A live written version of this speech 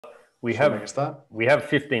We Should we make a start? We have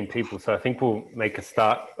 15 people, so I think we'll make a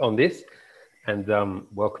start on this and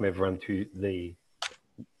welcome everyone to the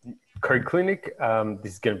Code Clinic.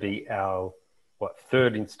 This is going to be our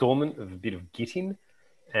third installment of a bit of Gitting,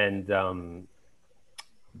 and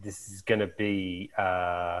this is going to be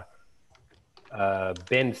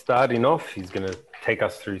Ben starting off. He's going to take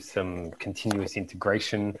us through some continuous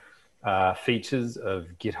integration features of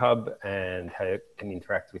GitHub and how it can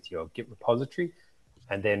interact with your Git repository.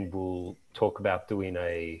 And then we'll talk about doing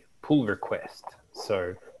a pull request.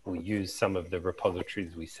 So we'll use some of the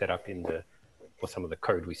repositories we set up in the, or some of the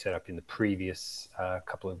code we set up in the previous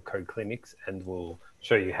couple of code clinics, and we'll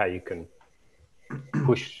show you how you can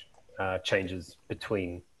push changes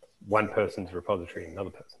between one person's repository and another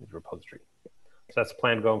person's repository. So that's the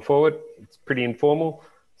plan going forward. It's pretty informal.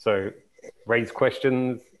 So raise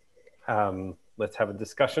questions, let's have a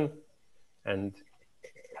discussion and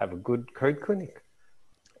have a good code clinic.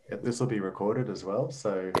 Yeah, this will be recorded as well,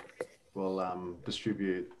 so we'll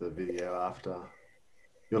distribute the video after.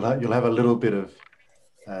 You'll have a little bit of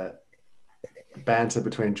banter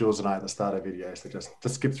between Jules and I at the start of the video, so just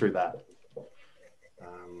skip through that.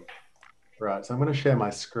 Right, so I'm going to share my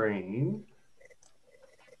screen.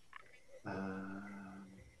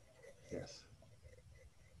 Yes.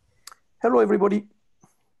 Hello, everybody.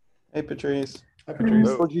 Hey, Patrice. Hi, Patrice.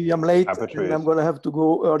 Apology, I'm late, Hi, Patrice. and I'm going to have to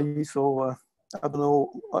go early, so I don't know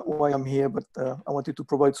why I'm here, but I wanted to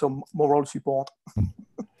provide some moral support.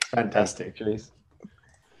 Fantastic. Patrice.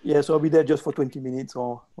 Yeah, so I'll be there just for 20 minutes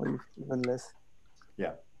or even less.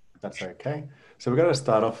 Yeah, that's okay. So we're going to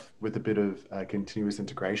start off with a bit of continuous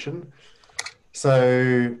integration.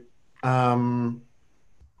 So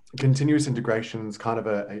continuous integration is kind of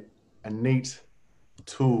a neat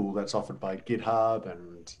tool that's offered by GitHub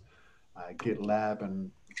and GitLab and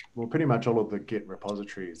well, pretty much all of the Git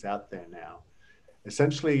repositories out there now.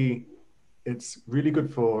 Essentially, it's really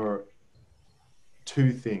good for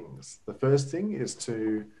two things. The first thing is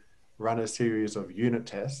to run a series of unit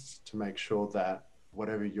tests to make sure that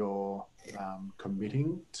whatever you're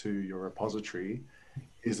committing to your repository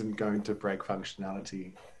isn't going to break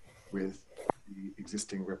functionality with the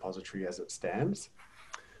existing repository as it stands.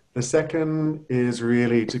 The second is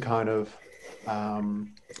really to kind of,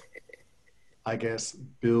 I guess,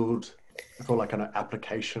 build for like an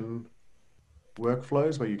application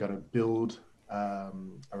workflows where you're going to build a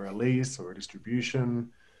release or a distribution,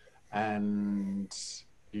 and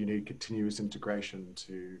you need continuous integration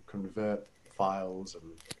to convert files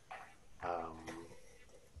and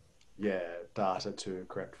data to a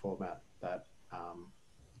correct format that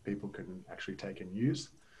people can actually take and use.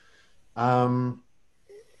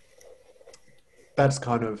 That's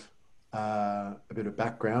kind of a bit of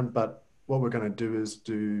background, but what we're going to do is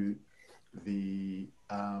do the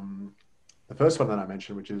first one that I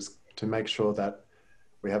mentioned, which is to make sure that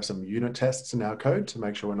we have some unit tests in our code to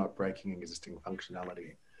make sure we're not breaking existing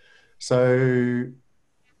functionality. So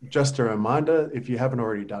just a reminder, if you haven't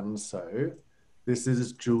already done so, this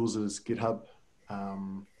is Jules's GitHub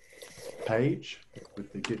page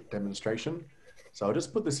with the Git demonstration. So I'll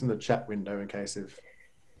just put this in the chat window in case if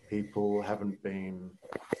people haven't been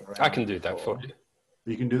around. I can do that for you.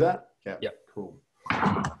 You can do that? Yeah. Yep. Cool.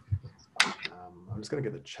 I'm just going to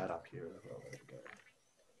get the chat up here as well. There we go.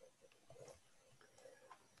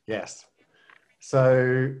 Yes.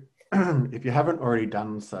 So if you haven't already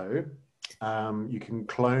done so, you can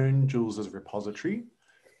clone Jules's repository,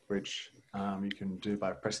 which you can do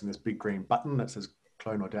by pressing this big green button that says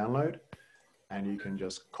clone or download, and you can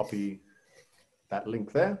just copy that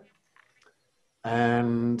link there.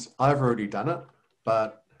 And I've already done it,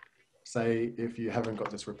 but say if you haven't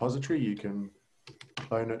got this repository, you can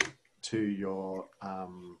clone it to your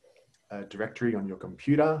directory on your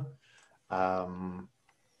computer by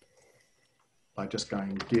just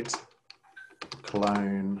going git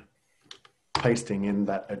clone, pasting in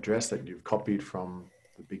that address that you've copied from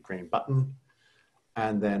the big green button,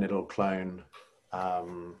 and then it'll clone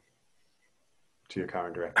to your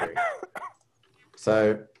current directory.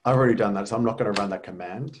 So I've already done that, so I'm not going to run that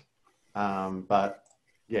command, but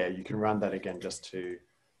yeah, you can run that again just to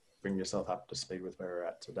bring yourself up to speed with where we're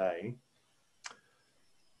at today.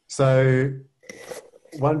 So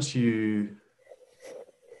once you,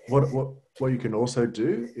 what you can also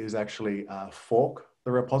do is actually fork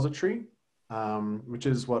the repository, which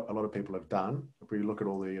is what a lot of people have done. If we look at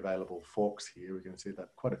all the available forks here, we can see that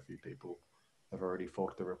quite a few people have already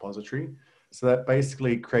forked the repository. So that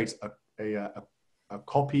basically creates a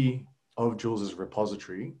copy of Jules's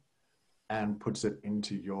repository and puts it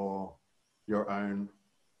into your own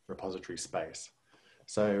repository space.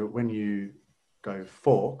 So when you go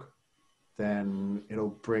fork, then it'll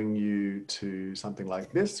bring you to something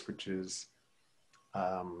like this, which is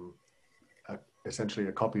essentially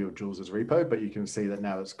a copy of Jules's repo, but you can see that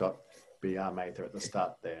now it's got BR made there at the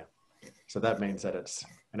start there. So that means that it's,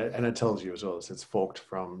 and it tells you as well, it's forked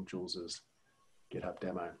from Jules's GitHub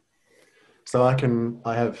demo. So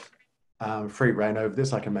I have free reign over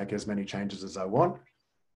this. I can make as many changes as I want,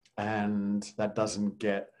 and that doesn't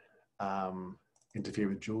get interfere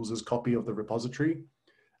with Jules's copy of the repository,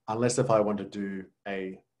 unless if I want to do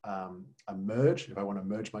a merge, if I want to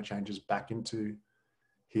merge my changes back into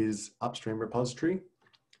his upstream repository,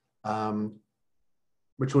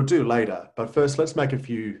 which we'll do later. But first, let's make a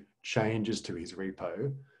few changes to his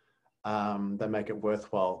repo that make it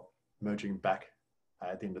worthwhile merging back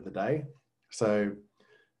at the end of the day. So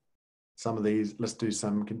some of these, let's do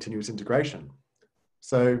some continuous integration.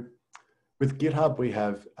 So with GitHub, we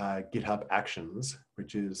have GitHub Actions,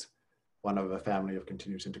 which is one of a family of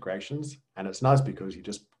continuous integrations. And it's nice because you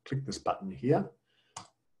just click this button here,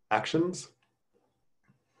 Actions,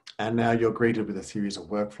 and now you're greeted with a series of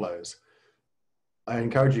workflows. I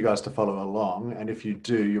encourage you guys to follow along. And if you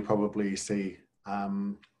do, you'll probably see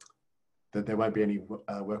that there won't be any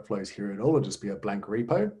workflows here at all. It'll just be a blank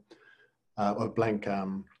repo or blank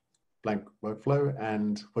workflow.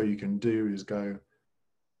 And what you can do is go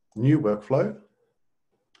new workflow.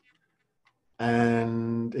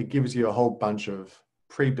 And it gives you a whole bunch of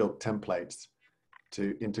pre-built templates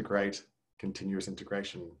to integrate continuous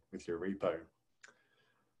integration with your repo.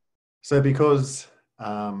 So because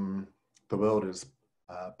the world is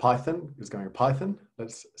Python, is going to Python,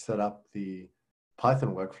 let's set up the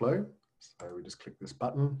Python workflow. So we just click this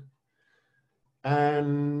button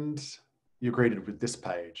and you're greeted with this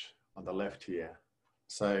page on the left here.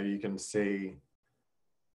 So you can see,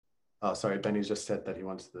 oh, sorry, Benny's just said that he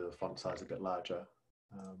wants the font size a bit larger.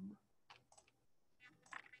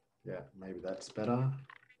 Yeah, maybe that's better.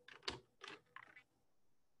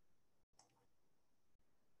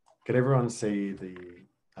 Could everyone see the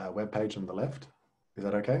web page on the left? Is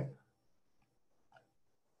that okay?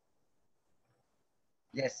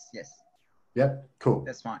 Yes, yes. Yep, cool.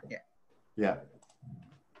 That's fine, yeah. Yeah.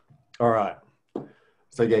 All right.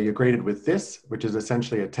 So yeah, you're greeted with this, which is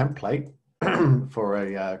essentially a template for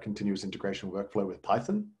a continuous integration workflow with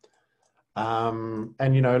Python.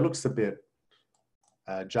 And you know, it looks a bit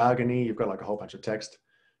jargony. You've got like a whole bunch of text.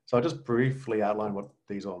 So I'll just briefly outline what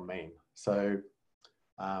these all mean. So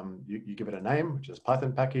you give it a name, which is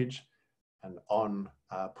Python package, and on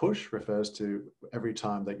push refers to every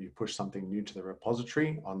time that you push something new to the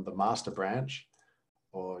repository on the master branch,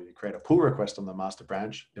 or you create a pull request on the master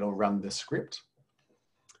branch, it'll run this script.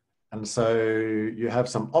 And so you have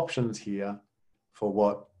some options here for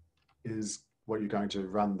what you're going to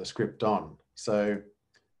run the script on. So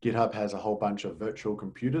GitHub has a whole bunch of virtual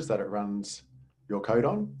computers that it runs your code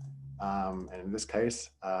on. And in this case,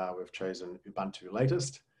 we've chosen Ubuntu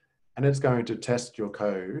latest, and it's going to test your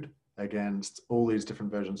code against all these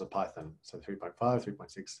different versions of Python. So 3.5,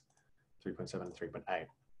 3.6, 3.7, and 3.8,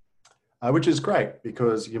 which is great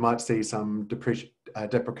because you might see some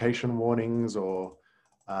deprecation warnings or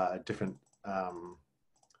different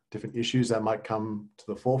issues that might come to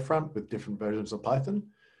the forefront with different versions of Python.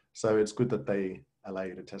 So it's good that they allow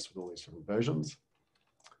you to test with all these different versions.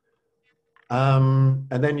 And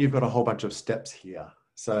then you've got a whole bunch of steps here.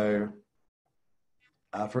 So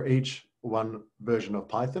for each one version of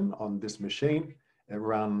Python on this machine, it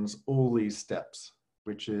runs all these steps,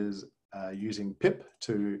 which is using pip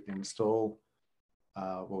to install,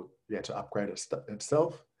 to upgrade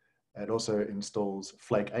itself. It also installs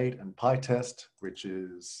Flake 8 and PyTest, which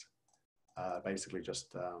is basically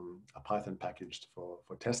just a Python package for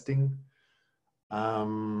testing.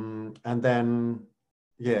 And then,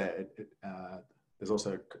 yeah, there's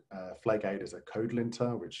also Flake 8 is a code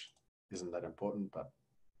linter, which isn't that important, but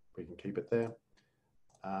we can keep it there.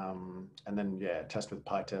 And then, yeah, test with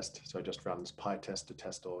PyTest. So it just runs PyTest to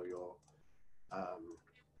test all your,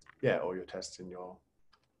 all your tests in your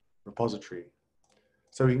repository.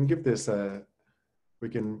 So we can give this, we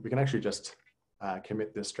can actually just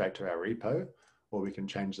commit this straight to our repo, or we can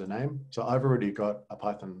change the name. So I've already got a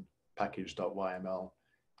Python package.yml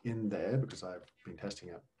in there because I've been testing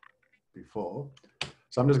it before.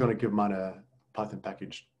 So I'm just going to give mine a Python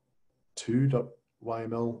package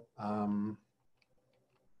 2.yml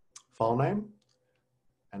file name.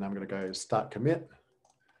 And I'm going to go start commit,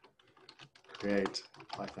 create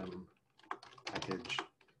Python package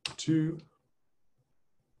 2,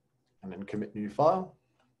 and then commit new file.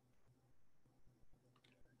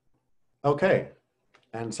 Okay,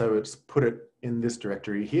 and so it's put it in this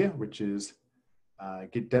directory here, which is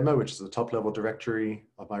Git demo, which is the top level directory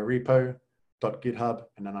of my repo. .github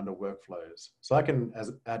and then under workflows. So I can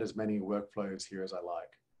add as many workflows here as I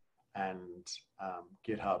like, and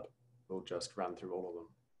GitHub will just run through all of them.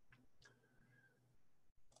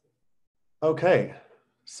 Okay,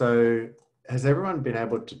 so has everyone been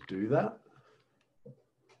able to do that?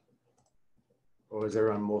 Or is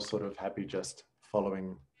everyone more sort of happy just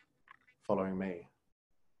following me?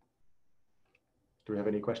 Do we have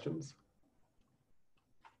any questions?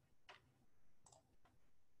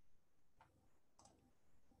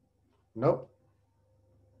 Nope.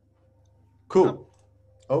 Cool. No.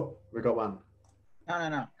 Oh, we got one.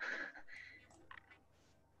 No.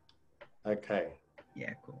 Okay.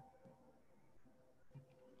 Yeah, cool.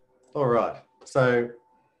 All right. So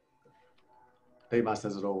DMAS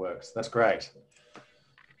says it all works. That's great.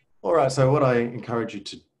 All right. So what I encourage you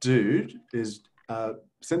to do is,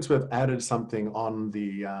 since we've added something on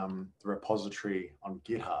the repository on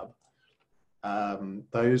GitHub,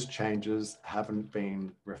 those changes haven't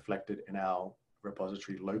been reflected in our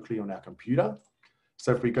repository locally on our computer.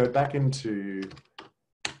 So if we go back into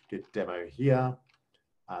Git demo here,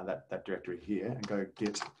 that directory here, and go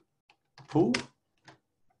Git pull,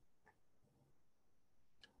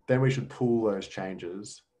 then we should pull those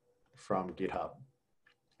changes from GitHub.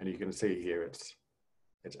 And you can see here it's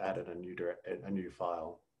added a new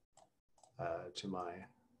file to my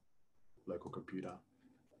local computer.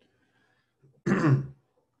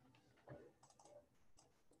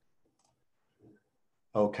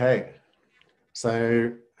 Okay,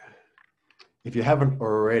 so if you haven't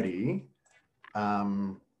already, got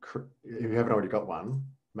one,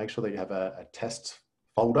 make sure that you have a test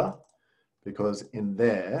folder, because in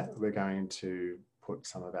there we're going to put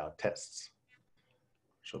some of our tests,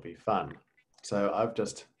 which will be fun. So I've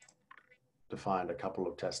just defined a couple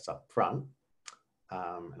of tests up front,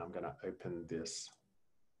 and I'm going to open this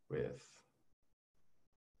with,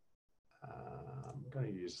 I'm going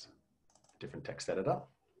to use a different text editor.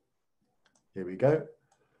 Here we go.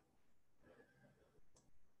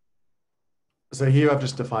 So here I've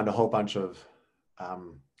just defined a whole bunch of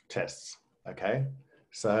tests, okay?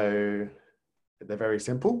 So they're very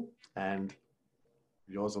simple, and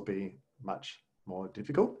yours will be much more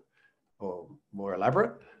difficult or more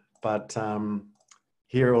elaborate. But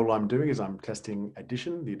here all I'm doing is I'm testing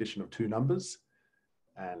addition, the addition of two numbers.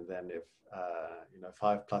 And then if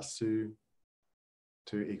 5 plus 2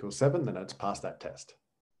 equals 7, then it's passed that test.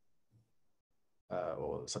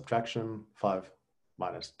 Or subtraction, 5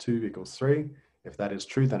 minus 2 equals 3. If that is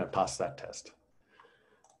true, then it passes that test.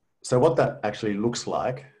 So what that actually looks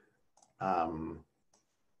like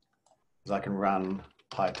is I can run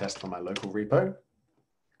PyTest from my local repo,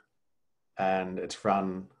 and it's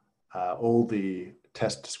run all the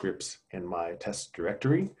test scripts in my test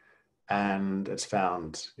directory, and it's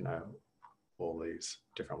found, all these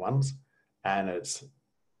different ones, and it's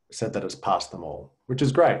said that it's passed them all, which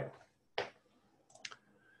is great.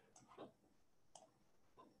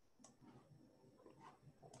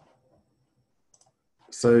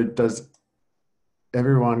 So does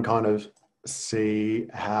everyone kind of see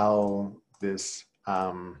how this,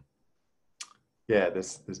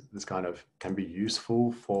 this kind of can be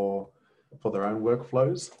useful for their own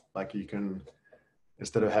workflows? Like you can,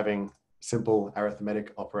 instead of having simple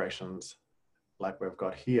arithmetic operations like we've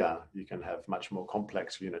got here, you can have much more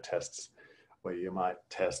complex unit tests where you might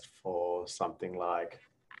test for something like,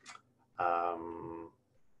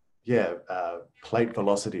 plate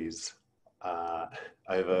velocities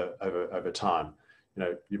over time.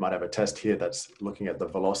 You might have a test here that's looking at the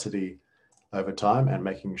velocity over time and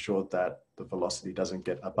making sure that the velocity doesn't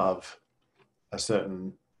get above a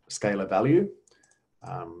certain scalar value.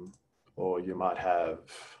 Or you might have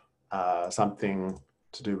something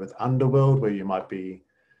to do with underworld, where you might be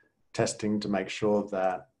testing to make sure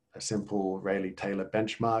that a simple Rayleigh-Taylor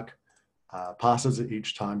benchmark passes it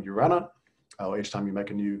each time you run it, or each time you make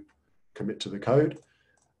a new commit to the code.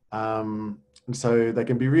 And so they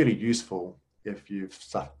can be really useful if you've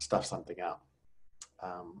stuffed something out,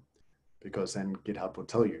 because then GitHub will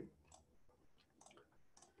tell you.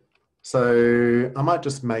 So I might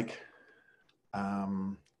just make a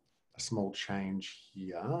small change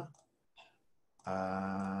here.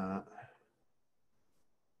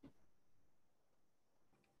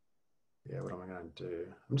 What am I going to do?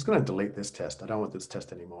 I'm just going to delete this test. I don't want this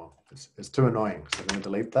test anymore. It's too annoying. So I'm going to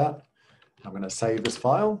delete that. I'm going to save this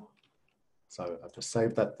file. So I've just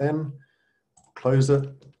saved that then, close it.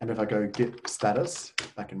 And if I go git status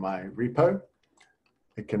back in my repo,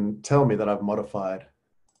 it can tell me that I've modified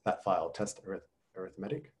that file, test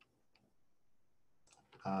arithmetic.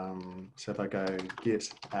 So if I go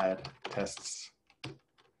git add tests,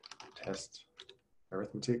 test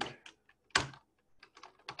arithmetic,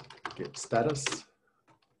 git status.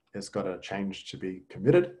 It's got a change to be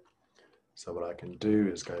committed. So what I can do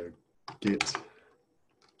is go git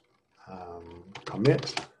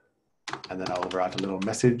commit, and then I'll write a little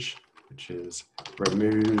message, which is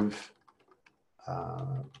remove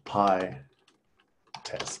pi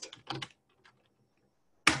test.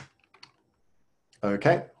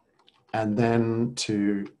 Okay, and then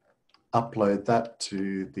to upload that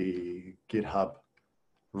to the GitHub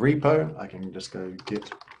repo, I can just go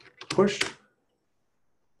git push.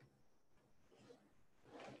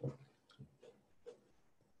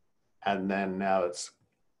 And then now it's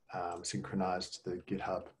synchronized to the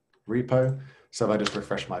GitHub repo. So if I just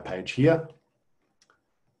refresh my page here,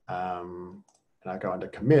 and I go under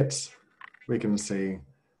commits, we can see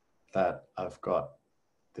that I've got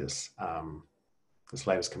this, this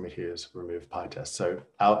latest commit here is remove PyTest. So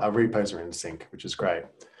our repos are in sync, which is great.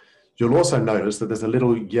 You'll also notice that there's a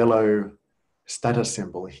little yellow status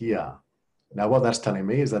symbol here. Now what that's telling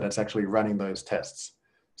me is that it's actually running those tests.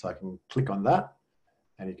 So I can click on that,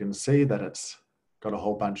 and you can see that it's got a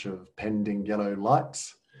whole bunch of pending yellow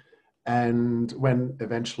lights. And when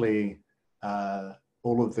eventually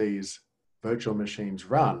all of these virtual machines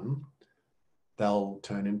run, they'll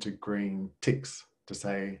turn into green ticks to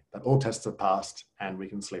say that all tests are passed and we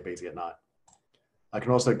can sleep easy at night. I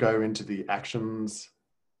can also go into the Actions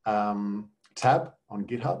tab on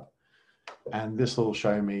GitHub, and this will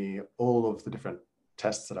show me all of the different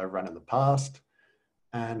tests that I've run in the past.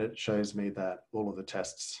 And it shows me that all of the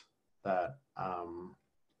tests that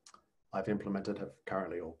I've implemented have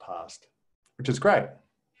currently all passed, which is great.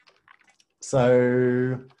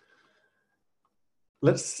 So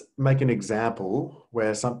let's make an example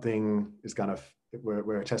where something is going to,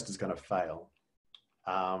 where a test is going to fail.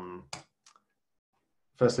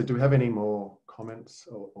 Firstly, do we have any more comments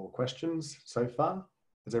or questions so far?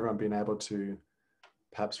 Has everyone been able to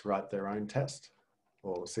perhaps write their own test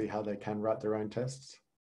or see how they can write their own tests?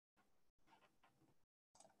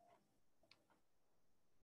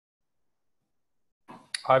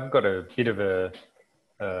 I've got a bit of a,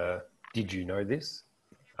 did you know this?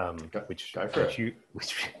 Which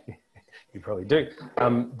you probably do.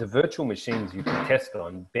 The virtual machines you can test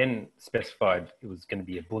on, Ben specified it was going to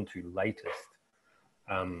be Ubuntu latest,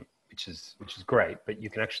 which is great, but you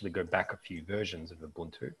can actually go back a few versions of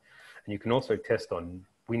Ubuntu. And you can also test on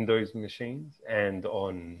Windows machines and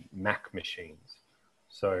on Mac machines.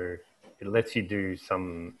 So it lets you do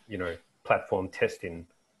some, platform testing,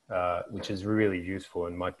 which is really useful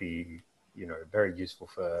and might be, very useful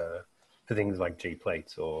for things like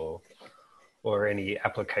G-plates or any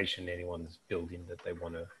application anyone's building that they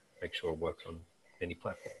want to make sure works on many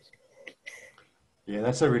platforms. Yeah,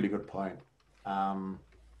 that's a really good point.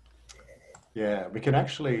 Yeah, we can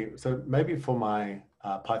actually, so maybe for my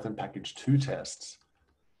Python package 2 tests,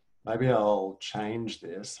 maybe I'll change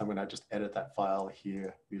this. I'm going to just edit that file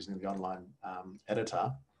here using the online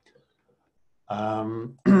editor.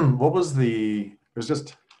 What was it was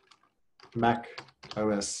just Mac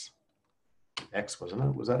OS X, wasn't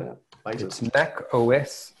it? Was that it? Latest? It's Mac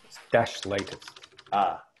OS -latest.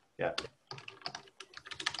 Ah, yeah.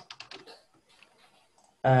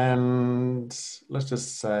 And let's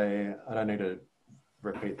just say, I don't need to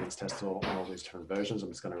repeat these tests on all these different versions. I'm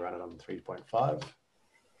just going to run it on 3.5,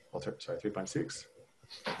 or sorry, 3.6.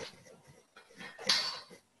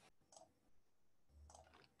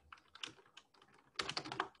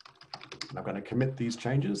 I'm going to commit these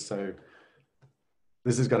changes. So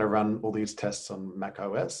this is going to run all these tests on Mac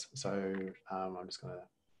OS. So I'm just going to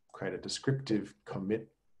create a descriptive commit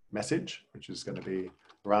message, which is going to be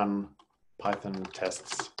run Python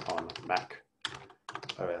tests on Mac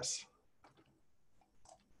OS.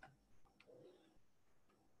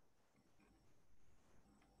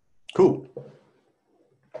 Cool.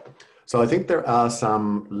 So I think there are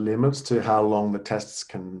some limits to how long the tests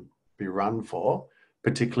can be run for,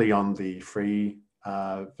 particularly on the free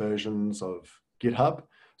versions of GitHub.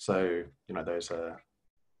 So, those are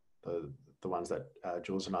the ones that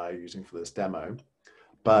Jules and I are using for this demo.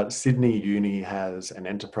 But Sydney Uni has an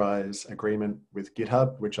enterprise agreement with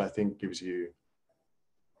GitHub, which I think gives you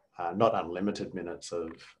not unlimited minutes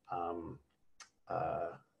of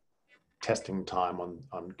testing time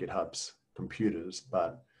on GitHub's computers,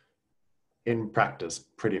 but in practice,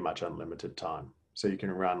 pretty much unlimited time. So you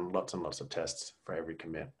can run lots and lots of tests for every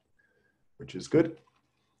commit, which is good.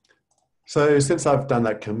 So since I've done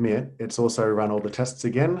that commit, it's also run all the tests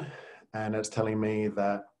again, and it's telling me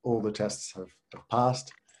that all the tests have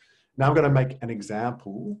passed. Now I'm going to make an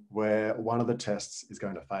example where one of the tests is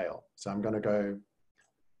going to fail. So I'm going to go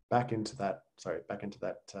back into that,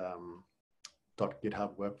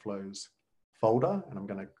 .GitHub workflows folder, and I'm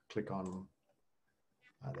going to click on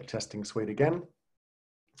the testing suite again.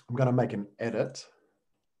 I'm going to make an edit,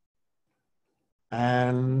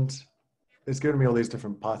 and it's given me all these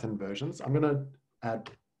different Python versions. I'm going to add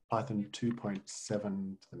Python 2.7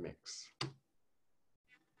 to the mix.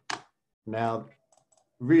 Now,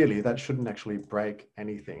 really, that shouldn't actually break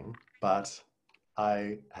anything, but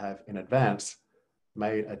I have in advance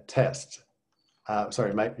made a test.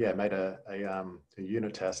 Made a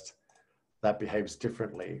unit test that behaves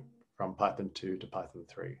differently from Python 2 to Python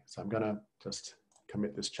 3. So I'm going to just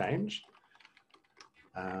commit this change.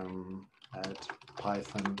 Add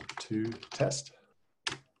Python 2 test.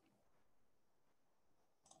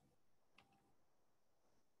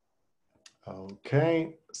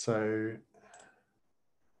 Okay, so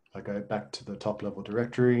I go back to the top level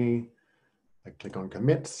directory. I click on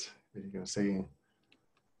commit. You're going to see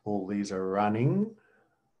all these are running.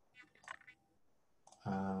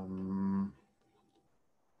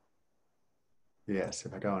 Yes,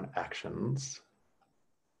 if I go on actions,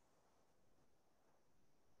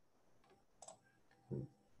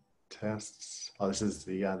 tests. Oh, this is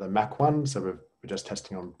the Mac one. So we're just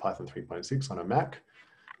testing on Python 3.6 on a Mac.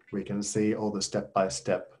 We can see all the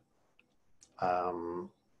step-by-step,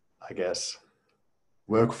 I guess,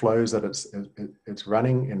 workflows that it's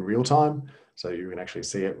running in real time. So you can actually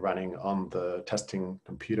see it running on the testing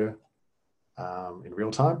computer in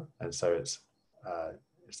real time. And so it's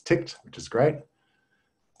ticked, which is great.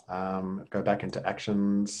 Go back into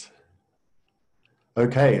actions.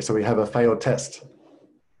 Okay, so we have a failed test.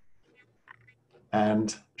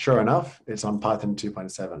 And sure enough, it's on Python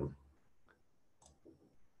 2.7.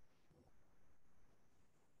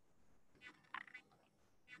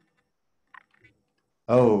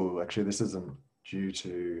 Oh, actually, this isn't due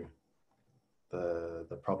to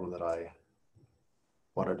the problem that I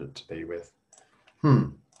wanted it to be with.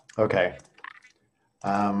 Okay.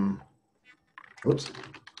 Oops.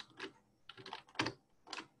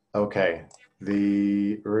 Okay.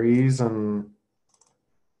 The reason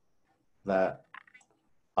that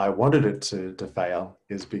I wanted it to fail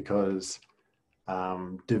is because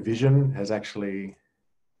division has actually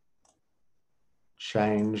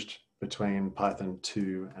changed between Python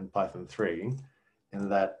 2 and Python 3 in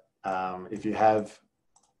that if you have,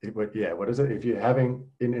 what is it? If you're having,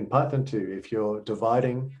 in Python 2, if you're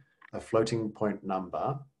dividing a floating point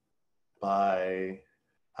number by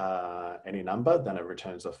any number, then it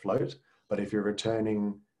returns a float. But if you're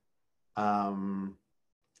returning,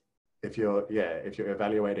 if you're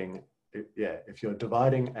evaluating, if you're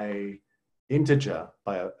dividing a integer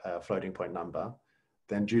by a floating point number,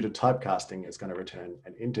 then due to typecasting, it's going to return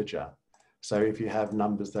an integer. So if you have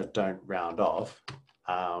numbers that don't round off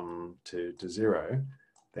to 0,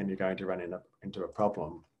 then you're going to run into a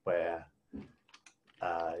problem where,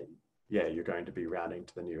 you're going to be rounding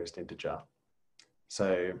to the nearest integer.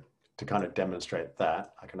 So to kind of demonstrate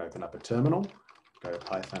that, I can open up a terminal, go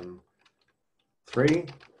Python 3,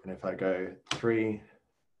 and if I go 3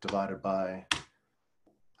 divided by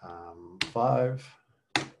 5,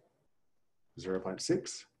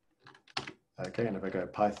 0.6. Okay, and if I go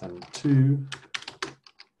Python 2,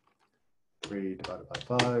 3 divided by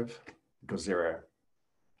 5 equals 0.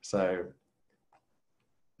 So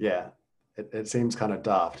yeah, it seems kind of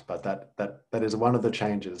daft, but that is one of the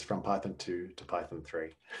changes from Python 2 to Python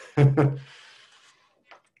 3.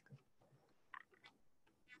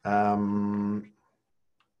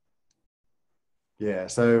 Yeah,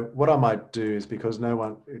 so what I might do is, because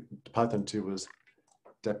Python 2 was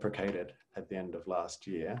deprecated at the end of last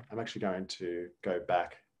year, I'm actually going to go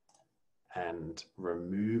back and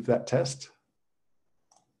remove that test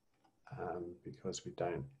because we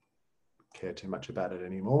don't care too much about it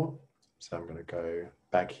anymore. So I'm going to go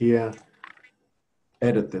back here,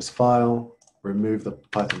 edit this file, remove the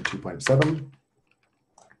Python 2.7.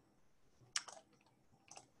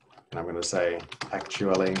 And I'm going to say,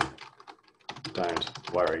 actually,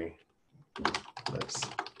 don't worry, let's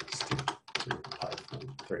stick to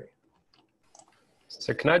Python 3.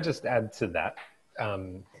 So can I just add to that?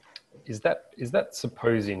 Is that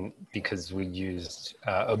supposing because we used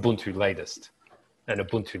Ubuntu latest, and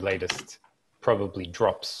Ubuntu latest probably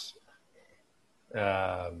drops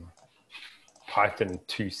Python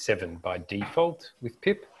 2.7 by default with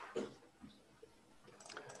pip?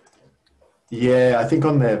 Yeah, I think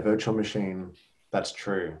on their virtual machine, that's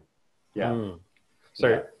true. Yeah.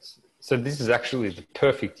 So this is actually the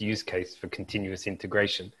perfect use case for continuous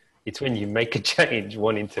integration. It's when you make a change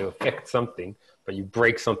wanting to affect something, but you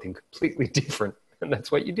break something completely different. And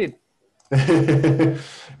that's what you did.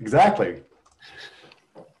 Exactly.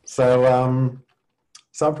 So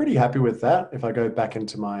So I'm pretty happy with that. If I go back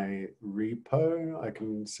into my repo, I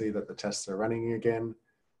can see that the tests are running again.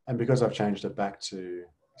 And because I've changed it back to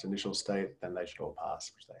its initial state, then they should all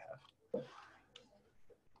pass, which they have.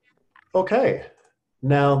 Okay,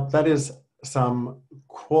 now that is some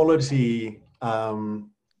quality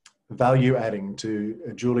value adding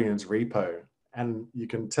to Julian's repo. And you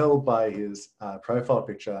can tell by his profile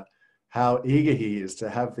picture how eager he is to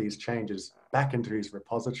have these changes back into his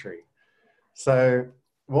repository. So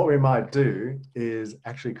what we might do is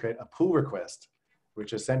actually create a pull request,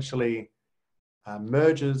 which essentially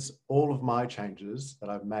merges all of my changes that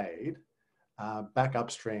I've made back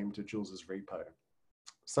upstream to Jules's repo.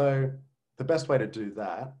 So the best way to do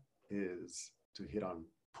that is to hit on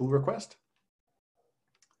pull request.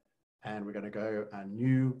 And we're going to go a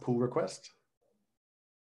new pull request.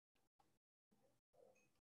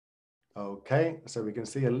 Okay, so we can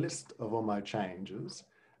see a list of all my changes.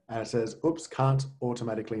 And it says, oops, can't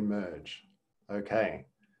automatically merge. Okay,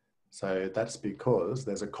 so that's because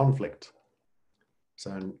there's a conflict.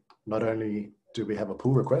 So not only do we have a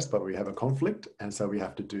pull request, but we have a conflict. And so we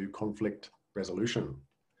have to do conflict resolution,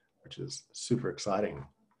 which is super exciting.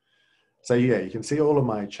 So yeah, you can see all of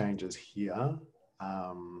my changes here.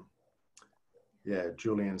 Yeah,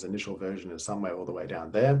 Julian's initial version is somewhere all the way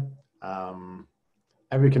down there.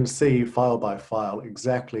 And we can see file by file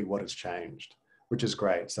exactly what has changed, which is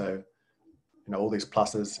great. So, you know, all these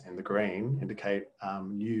pluses in the green indicate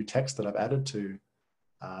new text that I've added to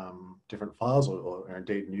different files or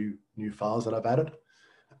indeed new files that I've added.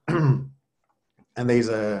 And these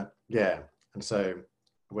are, yeah, and so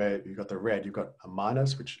where you've got the red, you've got a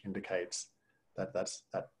minus, which indicates that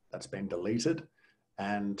that's been deleted.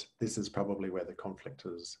 And this is probably where the conflict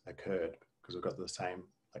has occurred because we've got the same,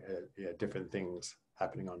 yeah, different things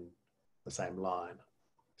happening on the same line.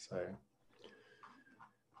 So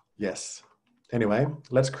yes. Anyway,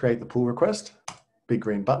 let's create the pull request. Big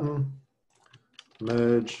green button.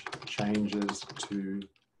 Merge changes to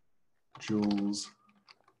Jules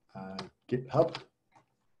GitHub.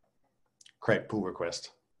 Create pull request.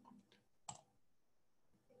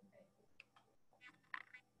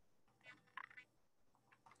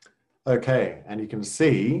 Okay, and you can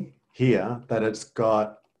see here that it's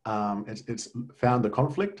got it's found the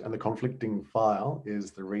conflict, and the conflicting file is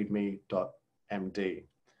the readme.md.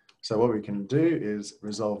 So what we can do is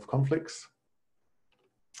resolve conflicts,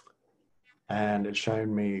 and it's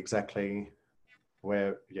shown me exactly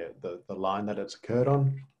where, yeah, the line that it's occurred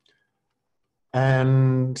on.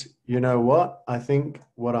 And you know what? I think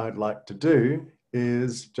what I'd like to do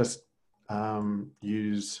is just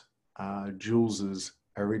use Jules's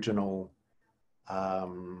original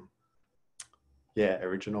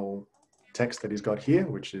original text that he's got here,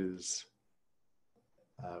 which is,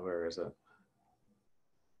 where is it?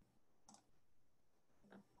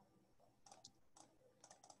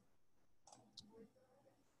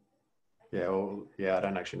 Yeah, well, yeah, I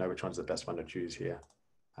don't actually know which one's the best one to choose here.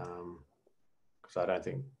 Because I don't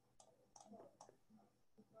think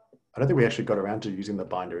we actually got around to using the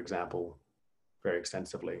binder example very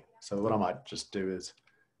extensively. So what I might just do is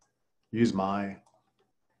use my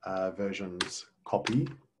version's copy.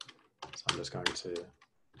 So I'm just going to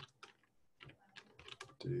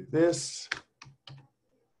do this.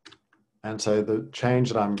 And so the change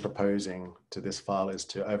that I'm proposing to this file is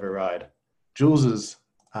to override Jules's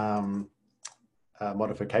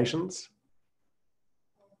modifications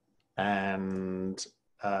and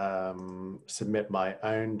submit my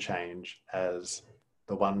own change as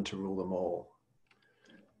the one to rule them all.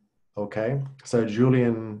 Okay, so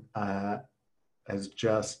Julian has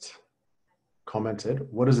just commented,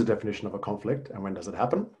 what is the definition of a conflict and when does it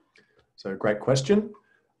happen? So great question.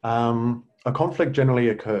 A conflict generally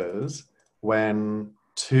occurs when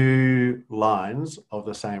two lines of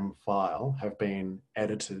the same file have been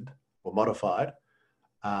edited or modified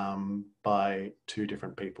by two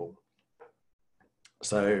different people.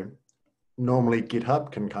 So normally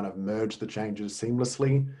GitHub can kind of merge the changes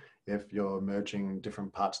seamlessly if you're merging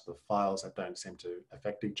different parts of the files that don't seem to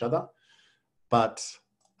affect each other. But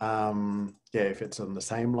yeah, if it's on the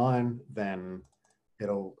same line, then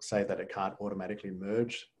it'll say that it can't automatically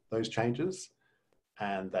merge those changes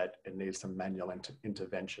and that it needs some manual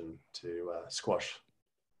intervention to squash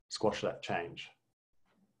that change.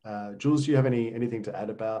 Jules, do you have anything to add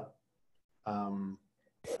about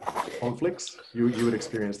conflicts? You would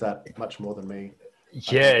experience that much more than me.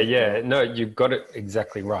 Yeah. No, you got it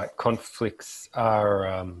exactly right. Conflicts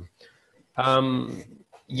are,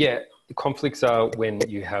 conflicts are when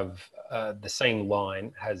you have the same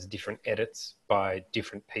line has different edits by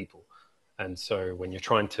different people. And so when you're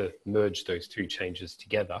trying to merge those two changes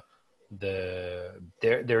together, there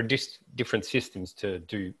are different systems to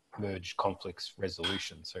do merge conflicts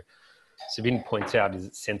resolution. So Sabine points out is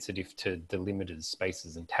it's sensitive to delimiters,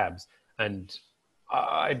 spaces, and tabs. And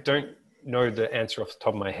I don't know the answer off the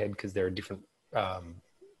top of my head because there are different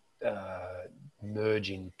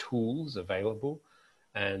merging tools available,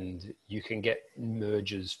 and you can get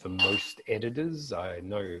merges for most editors. I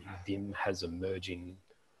know Vim has a merging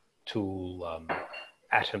tool,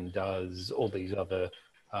 Atom does, all these other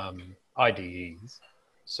IDEs.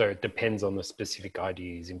 So it depends on the specific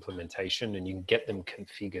IDE's implementation, and you can get them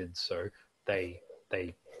configured so they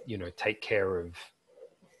take care of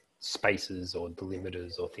spaces or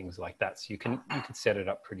delimiters or things like that. So you can set it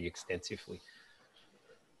up pretty extensively.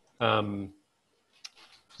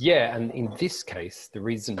 Yeah, and in this case, the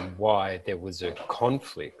reason why there was a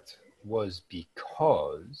conflict was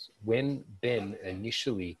because when Ben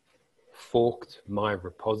initially forked my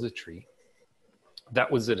repository, that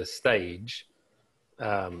was at a stage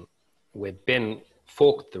where Ben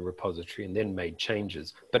forked the repository and then made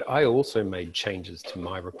changes. But I also made changes to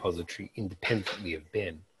my repository independently of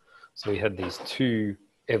Ben. So we had these two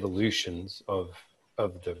evolutions of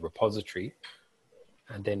the repository.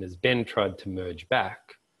 And then as Ben tried to merge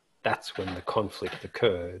back, that's when the conflict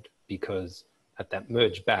occurred, because at that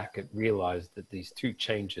merge back, it realized that these two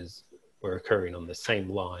changes were occurring on the same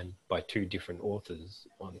line by two different authors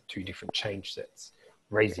on two different change sets,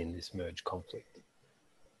 raising this merge conflict.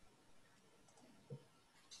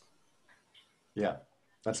 Yeah,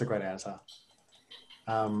 that's a great answer.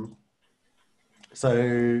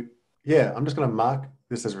 So yeah, I'm just going to mark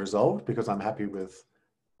this as resolved because I'm happy with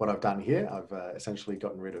what I've done here. I've essentially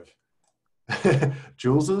gotten rid of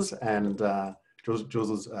Jules's and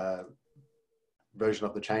Jules's version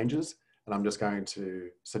of the changes, and I'm just going to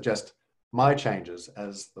suggest my changes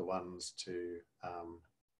as the ones to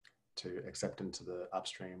accept into the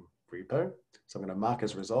upstream repo. So I'm going to mark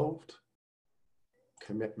as resolved,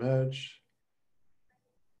 commit merge.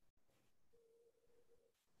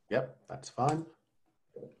 Yep, that's fine.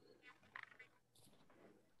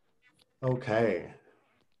 Okay.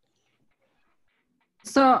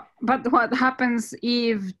 So, but what happens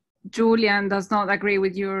if Julian does not agree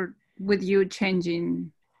with you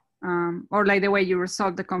changing, or like the way you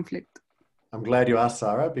resolve the conflict? I'm glad you asked,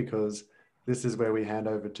 Sarah, because this is where we hand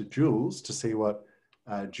over to Jules to see what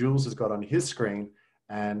Jules has got on his screen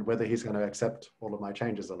and whether he's going to accept all of my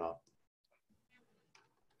changes or not.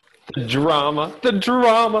 The drama, the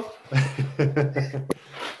drama.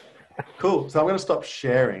 Cool. So I'm going to stop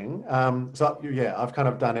sharing. So yeah, I've kind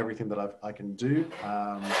of done everything that I can do.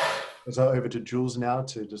 So over to Jules now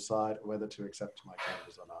to decide whether to accept my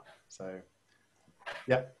changes or not. So,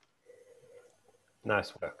 yeah.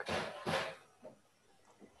 Nice work.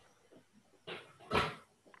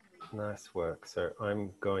 Nice work. So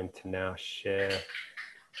I'm going to now share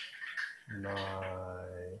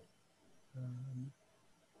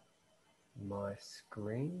my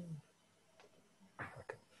screen, if I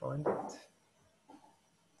can find it.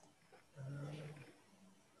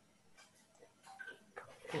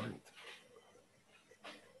 Can't find it.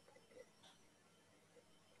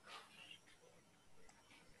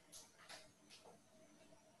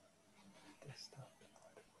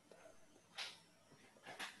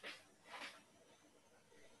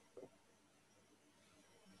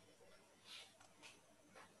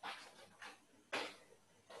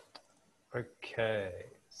 Okay,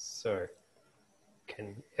 so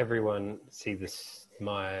can everyone see this,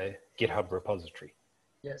 my GitHub repository?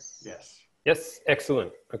 Yes. Yes. Yes,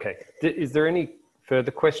 excellent. Okay, is there any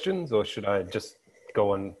further questions, or should I just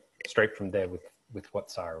go on straight from there with what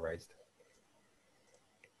Sarah raised?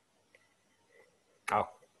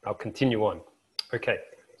 I'll continue on. Okay,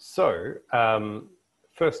 so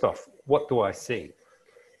first off, what do I see?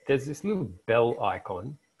 There's this little bell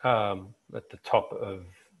icon at the top of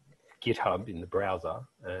GitHub in the browser,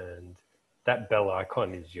 and that bell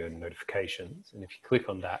icon is your notifications. And if you click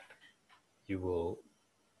on that, you will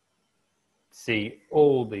see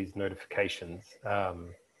all these notifications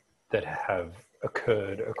that have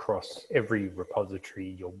occurred across every repository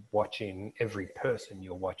you're watching, every person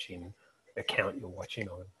you're watching, account you're watching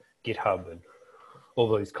on GitHub, and all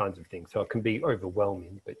those kinds of things. So it can be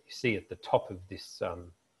overwhelming, but you see at the top of this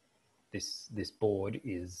this board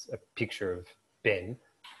is a picture of Ben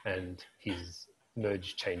and his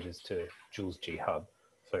merge changes to Jules G Hub.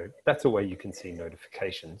 So that's a way you can see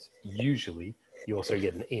notifications. Usually you also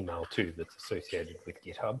get an email too that's associated with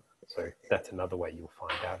GitHub. So that's another way you'll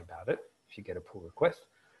find out about it if you get a pull request.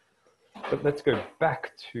 But let's go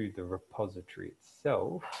back to the repository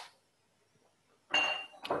itself.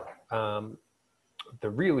 the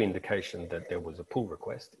real indication that there was a pull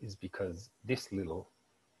request is because this little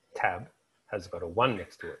tab has got a 1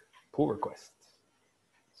 next to it, pull requests.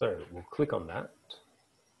 So we'll click on that.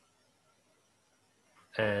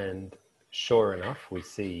 And sure enough, we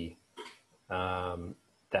see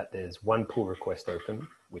that there's one pull request open,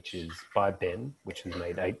 which is by Ben, which was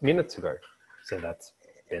made 8 minutes ago. So that's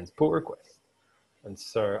Ben's pull request. And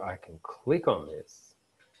so I can click on this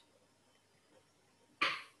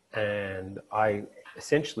and I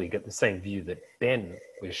essentially get the same view that Ben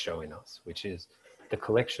was showing us, which is the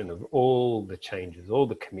collection of all the changes, all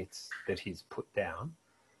the commits that he's put down.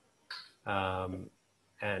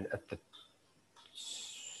 And at the,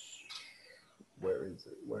 where is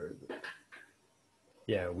it?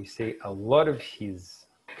 Yeah, we see a lot of his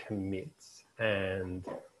commits, and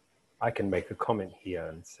I can make a comment here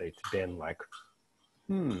and say to Ben like,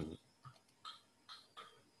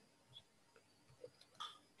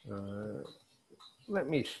 let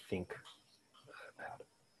me think about it.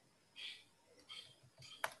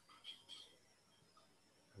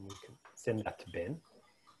 And we can send that to Ben.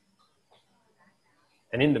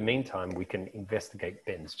 And in the meantime, we can investigate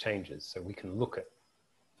Ben's changes. So we can look at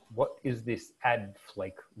what is this add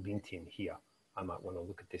flake lint in here? I might want to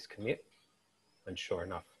look at this commit. And sure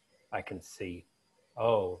enough, I can see,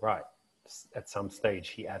 oh, right. At some stage,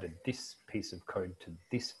 he added this piece of code to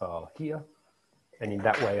this file here. And in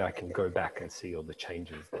that way, I can go back and see all the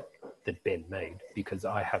changes that Ben made because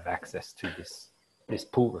I have access to this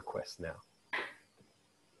pull request now.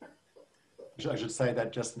 I should say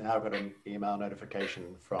that just now I got an email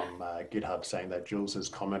notification from GitHub saying that Jules has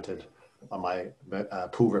commented on my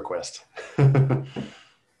pull request. So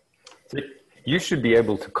you should be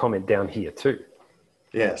able to comment down here too.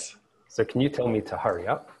 Yes. So can you tell me to hurry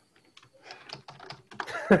up?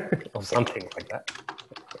 Or something like that.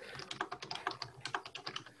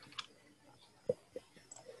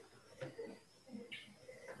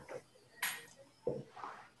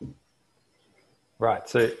 Right,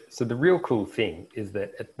 so the real cool thing is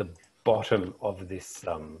that at the bottom of this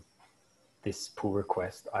this pull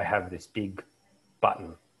request, I have this big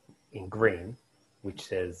button in green, which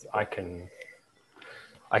says I can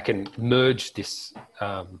merge this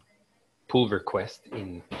pull request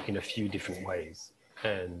in a few different ways,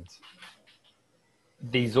 and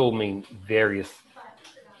these all mean various,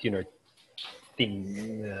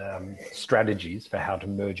 strategies for how to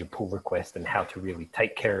merge a pull request and how to really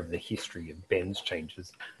take care of the history of Ben's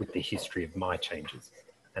changes with the history of my changes,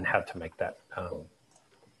 and how to make that, how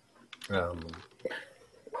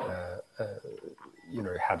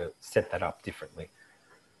to set that up differently.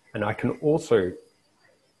 And I can also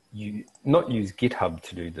not use GitHub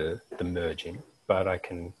to do the merging, but I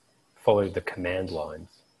can follow the command lines,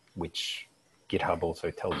 which GitHub also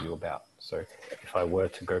tells you about. So if I were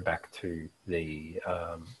to go back to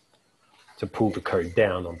to pull the code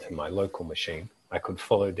down onto my local machine, I could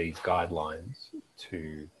follow these guidelines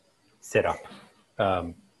to set up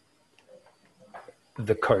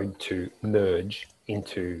the code to merge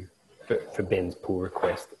into, for Ben's pull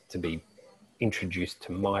request to be introduced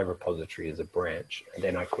to my repository as a branch. And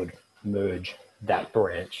then I could merge that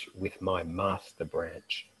branch with my master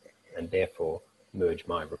branch, and therefore merge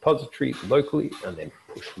my repository locally and then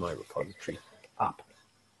push my repository up.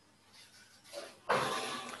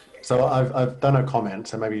 So I've done a comment,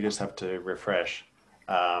 so maybe you just have to refresh.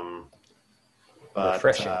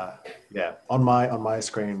 Refreshing. Yeah, on my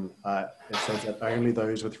screen, it says that only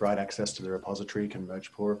those with write access to the repository can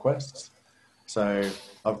merge pull requests. So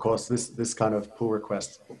of course, this kind of pull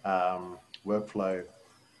request workflow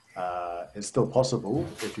is still possible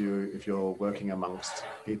if you're working amongst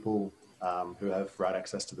people who have write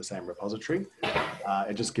access to the same repository.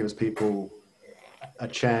 It just gives people a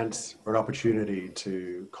chance or an opportunity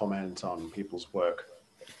to comment on people's work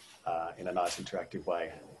in a nice interactive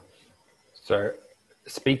way. So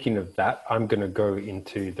speaking of that, I'm going to go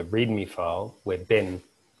into the README file where Ben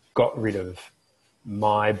got rid of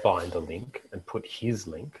my binder link and put his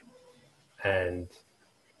link. And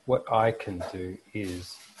what I can do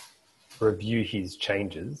is review his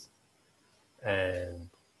changes, and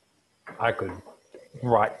I could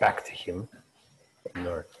write back to him,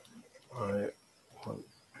 no, I want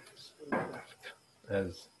left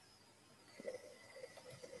as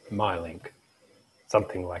my link,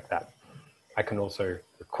 something like that. I can also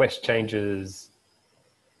request changes,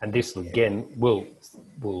 and this again will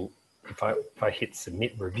if I hit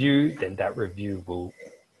submit review, then that review will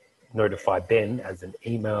notify Ben as an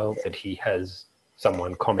email that he has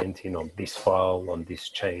someone commenting on this file, on this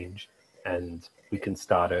change, and we can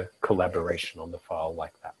start a collaboration on the file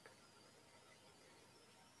like that.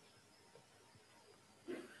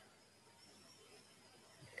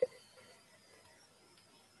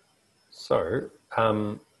 So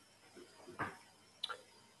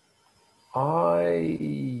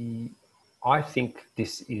I think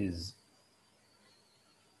this is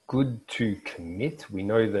good to commit. We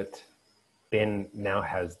know that Ben now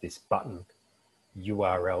has this button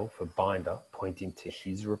URL for binder pointing to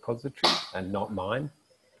his repository and not mine,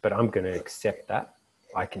 but I'm going to accept that.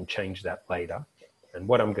 I can change that later. And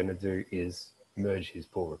what I'm going to do is merge his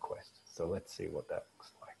pull request. So let's see what that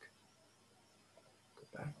looks like. Go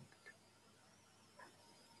back.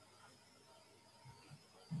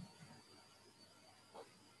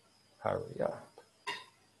 Hurry up.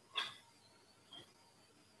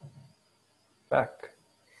 Back.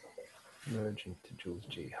 Merge into Jules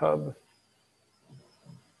GitHub.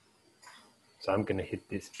 So I'm going to hit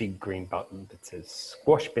this big green button that says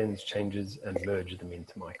squash Ben's changes and merge them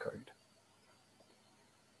into my code.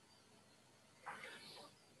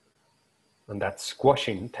 And that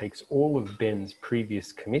squashing takes all of Ben's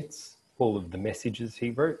previous commits, all of the messages he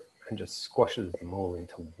wrote, and just squashes them all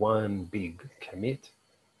into one big commit.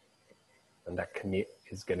 And that commit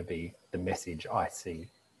is going to be the message I see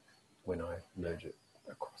when I merge it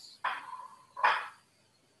across.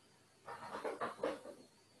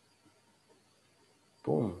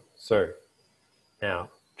 Boom. So now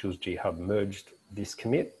Jules GitHub merged this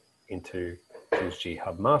commit into Jules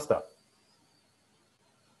GitHub master.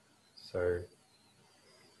 So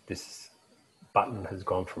this button has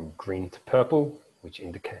gone from green to purple, which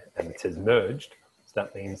indicates, and it says merged. So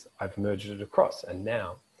that means I've merged it across. And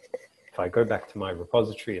now if I go back to my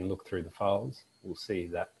repository and look through the files, we'll see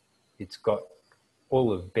that it's got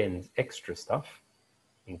all of Ben's extra stuff,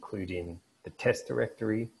 including the test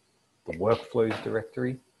directory, the workflows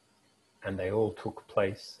directory, and they all took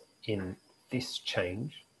place in this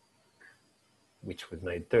change, which was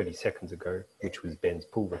made 30 seconds ago, which was Ben's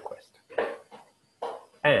pull request.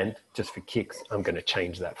 And just for kicks, I'm going to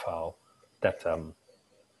change that file, that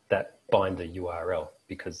binder URL,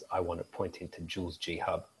 because I want it pointing to Jules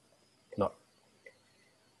GitHub, not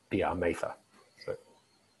BR Mather. So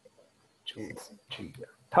Jules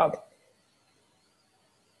GitHub,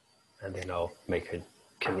 and then I'll make a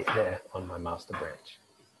commit there on my master branch.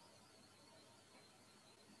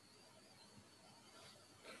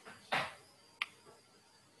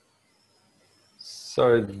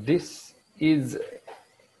 So this is,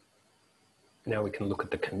 now we can look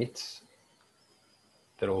at the commits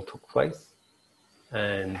that all took place.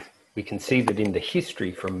 And we can see that in the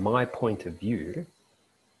history, from my point of view,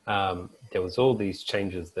 there was all these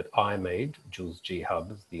changes that I made, Jules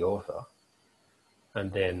GitHub as the author.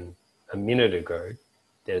 And then a minute ago,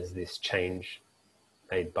 there's this change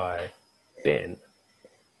made by Ben,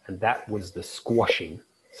 and that was the squashing.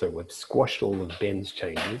 So we've squashed all of Ben's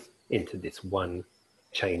changes into this one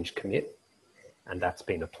change commit, and that's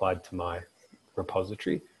been applied to my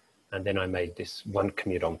repository. And then I made this one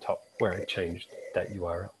commit on top where I changed that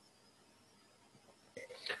URL.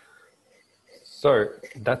 So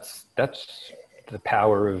that's the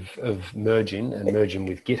power of merging and merging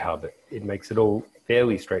with GitHub. It makes it all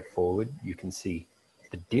fairly straightforward. You can see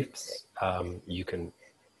the diffs, you can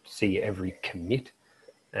see every commit,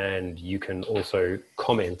 and you can also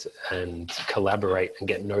comment and collaborate and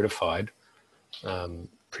get notified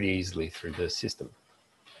pretty easily through the system.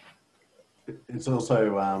 It's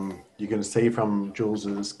also, you can see from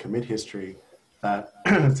Jules's commit history that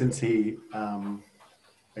since he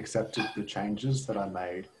accepted the changes that I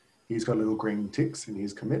made, he's got little green ticks in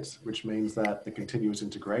his commits, which means that the continuous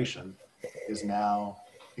integration is now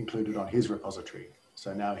included on his repository.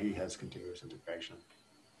 So now he has continuous integration.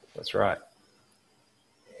 That's right.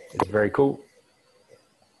 It's very cool.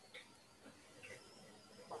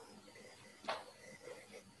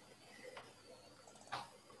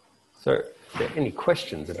 So, are there any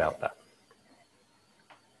questions about that?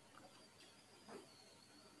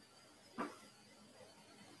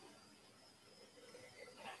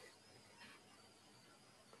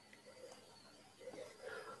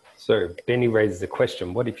 So Benny raises a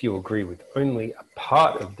question, what if you agree with only a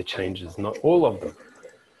part of the changes, not all of them?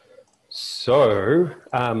 So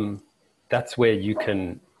that's where you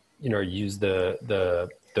can, use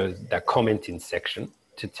that commenting section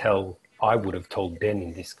to tell, I would have told Ben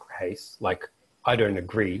in this case, like, I don't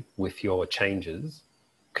agree with your changes.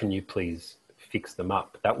 Can you please fix them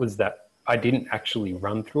up? That was that. I didn't actually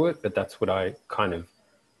run through it, but that's what I kind of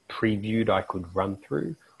previewed I could run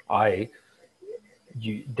through.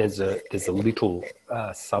 There's a little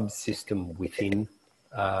subsystem within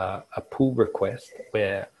a pull request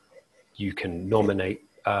where you can nominate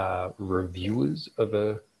reviewers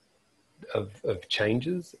of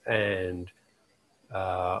changes, and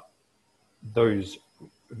those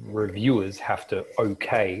reviewers have to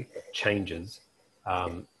okay changes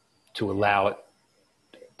to allow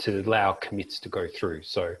commits to go through.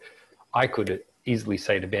 So I could easily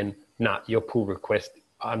say to Ben, nah, your pull request,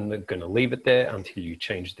 I'm going to leave it there until you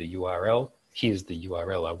change the URL. Here's the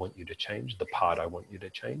URL I want you to change, the part I want you to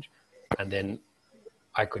change. And then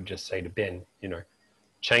I could just say to Ben, you know,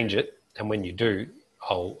 change it. And when you do,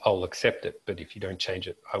 I'll accept it. But if you don't change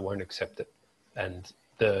it, I won't accept it. And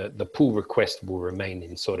the pull request will remain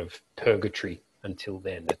in sort of purgatory until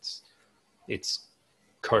then. It's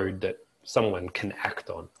code that someone can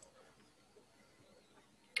act on.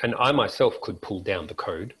 And I myself could pull down the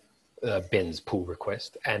code, Ben's pull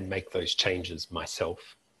request, and make those changes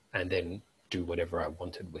myself, and then do whatever I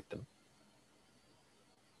wanted with them.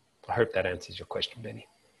 I hope that answers your question, Benny.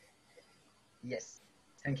 Yes,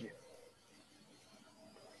 thank you.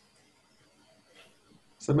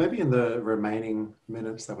 So maybe in the remaining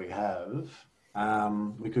minutes that we have,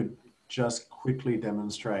 we could just quickly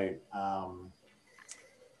demonstrate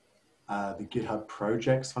the GitHub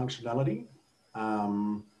projects functionality.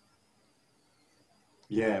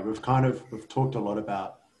 Yeah, we've talked a lot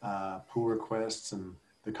about pull requests and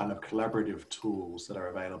the kind of collaborative tools that are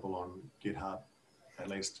available on GitHub, at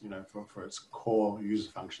least, you know, for its core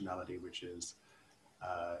user functionality, which is,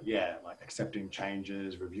 yeah, like accepting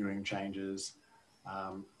changes, reviewing changes.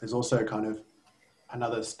 There's also kind of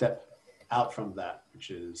another step out from that,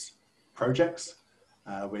 which is projects,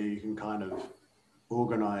 where you can kind of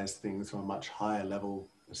organize things from a much higher level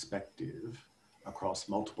perspective across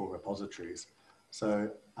multiple repositories.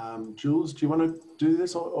 So, Jules, do you want to do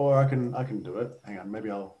this, or I can do it? Hang on,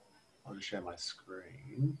 maybe I'll just share my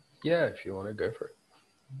screen. Yeah, if you want to go for it.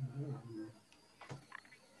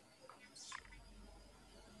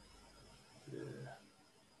 Yeah.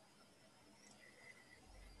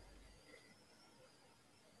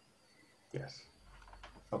 Yes.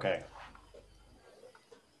 Okay.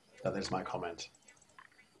 So there's my comment.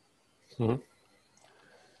 Mm-hmm.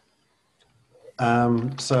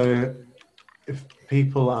 So if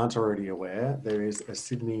people aren't already aware, there is a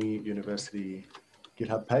Sydney University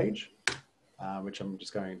GitHub page, which I'm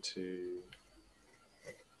just going to,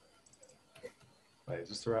 wait, is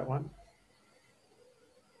this the right one?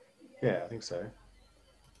 Yeah, I think so.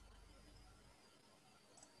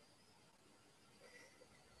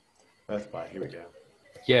 Earthbyte, here we go.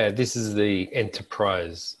 Yeah, this is the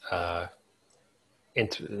enterprise,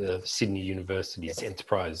 Sydney University's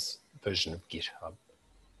enterprise version of GitHub.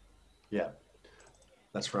 Yeah,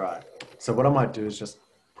 that's right. So what I might do is just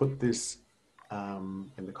put this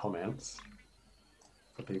in the comments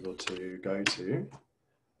for people to go to.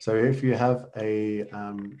 So if you have a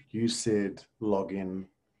UCID login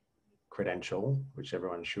credential, which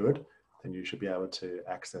everyone should, then you should be able to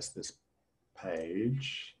access this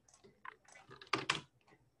page.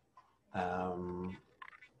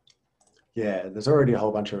 Yeah, there's already a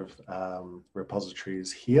whole bunch of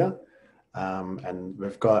repositories here. And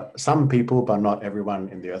we've got some people, but not everyone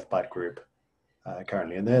in the Earthbyte group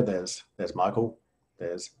currently in there. There's Michael,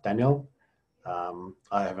 there's Daniel.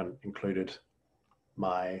 I haven't included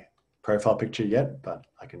my profile picture yet, but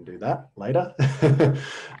I can do that later.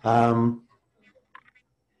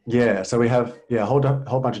 Yeah, so we have a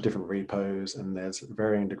whole bunch of different repos, and there's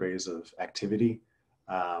varying degrees of activity.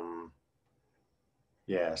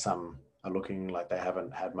 Yeah, some are looking like they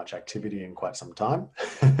haven't had much activity in quite some time,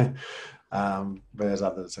 whereas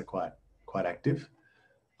others are quite active.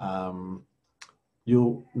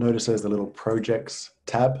 You'll notice there's the little projects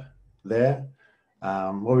tab there.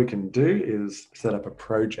 What we can do is set up a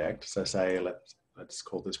project. So say let's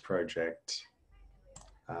call this project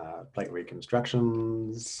plate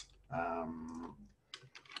reconstructions.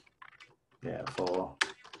 Yeah, for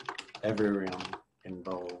everyone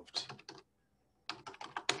involved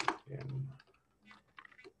in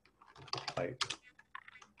plate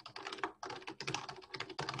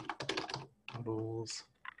models,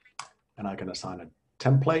 and I can assign a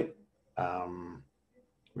template,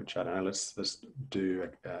 which I don't know. Let's do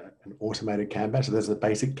an automated Kanban. So there's a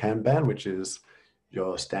basic Kanban, which is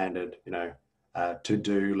your standard, you know,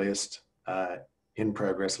 to-do list, in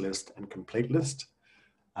progress list, and complete list.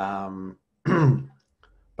 But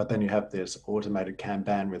then you have this automated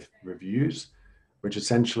Kanban with reviews, which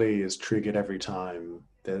essentially is triggered every time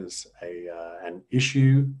there's an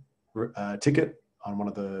issue ticket on one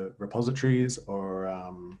of the repositories, or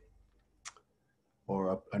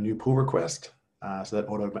a new pull request. So that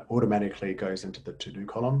automatically goes into the to-do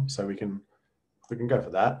column. So we can go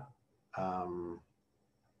for that.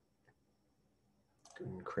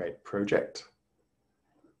 Create project.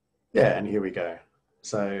 Yeah, and here we go.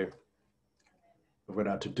 So we've got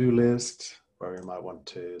our to-do list. where we might want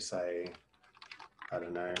to say, I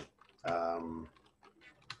don't know,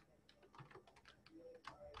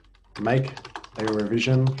 make a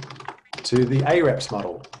revision to the AREPS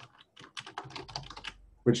model,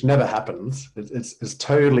 which never happens. It's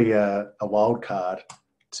totally a wild card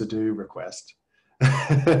to do request.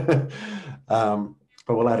 But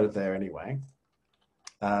we'll add it there anyway.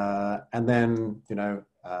 And then, you know,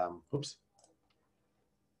 oops.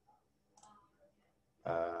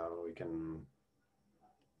 We can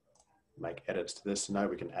make edits to this. No,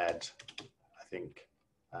 we can add, I think,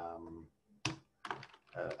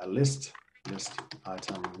 a list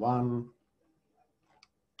item 1,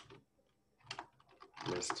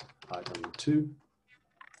 list item 2.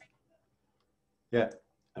 Yeah,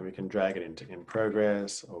 and we can drag it into in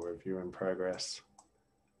progress or review in progress.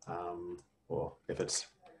 Or if it's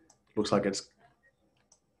looks like it's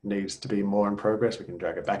needs to be more in progress, we can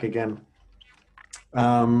drag it back again.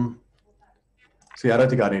 So yeah, I don't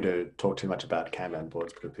think I need to talk too much about Kanban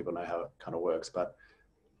boards because people know how it kind of works. But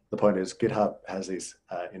the point is, GitHub has these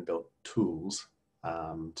inbuilt tools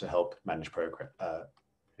to help manage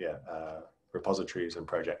repositories and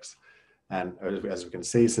projects. And as we can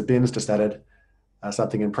see, Sabin's just added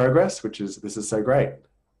something in progress, this is so great.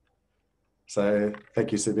 So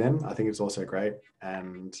thank you, Sabin. I think it's also great.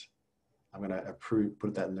 And I'm going to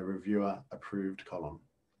put that in the reviewer approved column.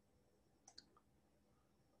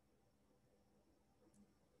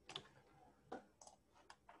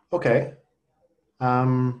 Okay.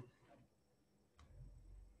 Oh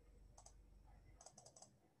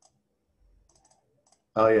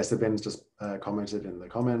yes, Sabin's just commented in the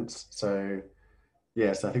comments. So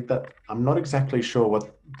yes, I think that I'm not exactly sure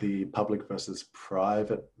what the public versus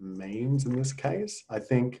private means in this case. I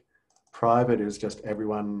think private is just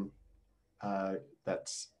everyone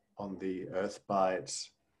that's on the Earth Bytes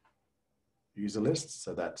user list.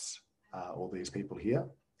 So that's all these people here.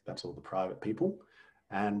 That's all the private people.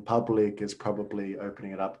 And public is probably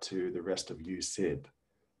opening it up to the rest of USID.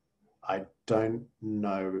 I don't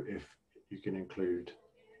know if you can include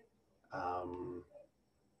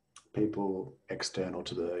people external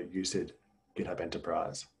to the USID GitHub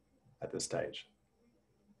Enterprise at this stage.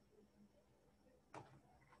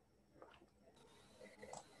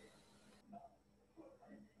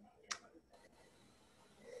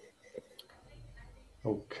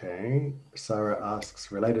 Okay, Sarah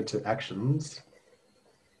asks, related to actions.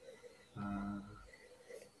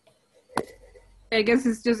 I guess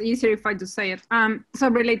it's just easier if I just say it. So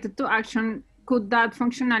related to action, could that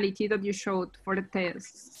functionality that you showed for the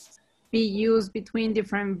tests be used between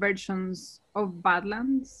different versions of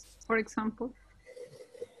Badlands, for example?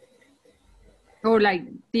 Or like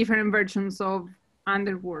different versions of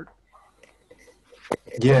Underworld?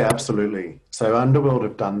 Yeah, absolutely. So Underworld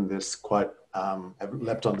have done this quite, have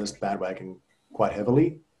leapt on this bandwagon quite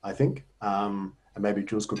heavily, I think. And maybe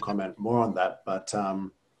Jules could comment more on that, but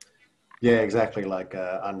yeah, exactly. Like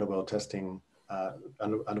Underworld testing,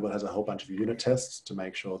 Underworld has a whole bunch of unit tests to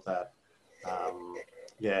make sure that,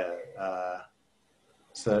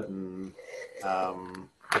 certain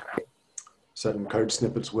code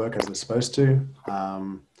snippets work as they're supposed to.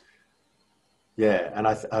 Yeah, and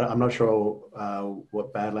I'm not sure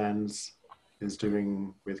what Badlands is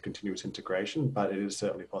doing with continuous integration, but it is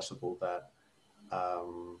certainly possible that,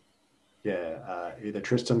 either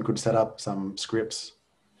Tristan could set up some scripts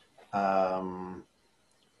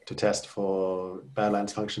to test for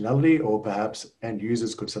Badlands functionality, or perhaps end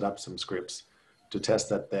users could set up some scripts to test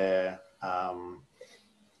that their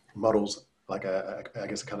models, like I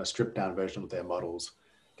guess a kind of stripped down version of their models,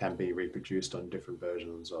 can be reproduced on different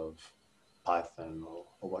versions of Python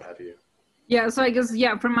or what have you. Yeah, so I guess,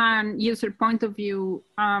 yeah, from a user point of view,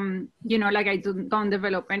 you know, like I don't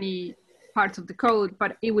develop any parts of the code,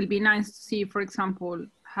 but it will be nice to see, for example,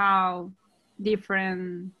 how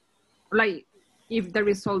different, like if the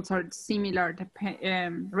results are similar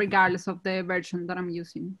regardless of the version that I'm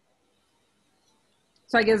using.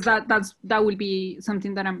 So I guess that will be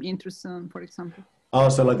something that I'm interested in, for example. Oh,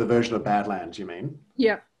 so like the version of Badlands, you mean?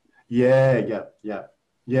 Yeah.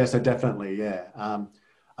 Yeah, so definitely, yeah.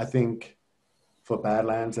 I think for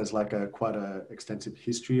Badlands, there's like quite a extensive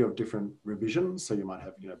history of different revisions. So you might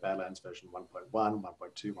have, you know, Badlands version 1.1,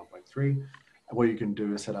 1.2, 1.3. And what you can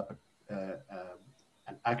do is set up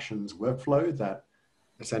an actions workflow that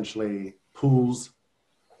essentially pulls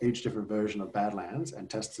each different version of Badlands and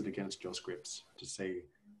tests it against your scripts to see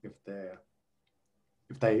if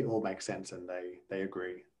they all make sense and they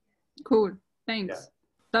agree. Cool, thanks. Yeah.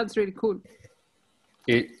 That's really cool.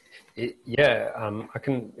 I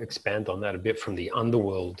can expand on that a bit from the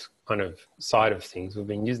underworld kind of side of things. We've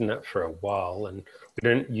been using that for a while, and we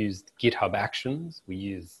don't use GitHub Actions. We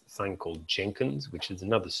use something called Jenkins, which is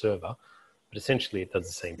another server, but essentially it does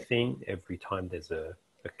the same thing. Every time there's a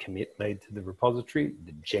commit made to the repository,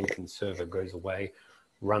 the Jenkins server goes away,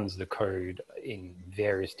 runs the code in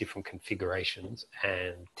various different configurations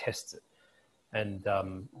and tests it. And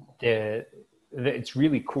it's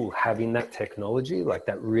really cool having that technology. Like,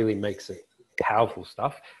 that really makes it powerful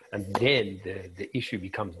stuff. And then the issue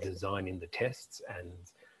becomes designing the tests, and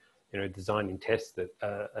designing tests that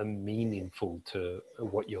are meaningful to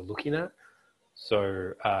what you're looking at.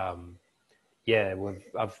 So I'm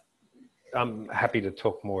happy to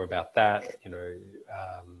talk more about that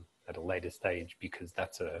at a later stage, because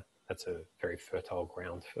that's a very fertile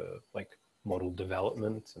ground for like model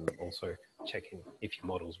development, and also checking if your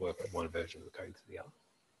models work with one version of the code to the other.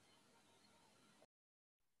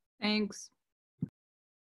 Thanks.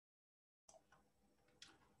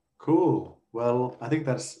 Cool. Well, I think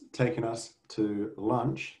that's taken us to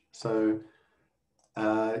lunch. So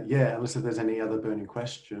unless if there's any other burning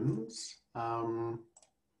questions, I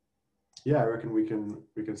reckon we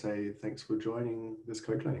can say thanks for joining this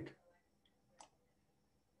Code Clinic.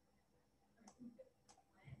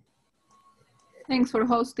 Thanks for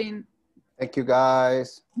hosting. Thank you,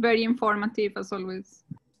 guys. Very informative as always.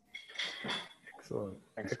 Excellent.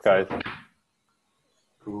 Thanks, guys.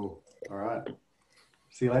 Cool. All right.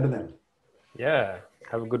 See you later then. Yeah.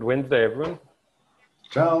 Have a good Wednesday, everyone.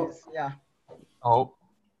 Ciao. Yeah. Oh.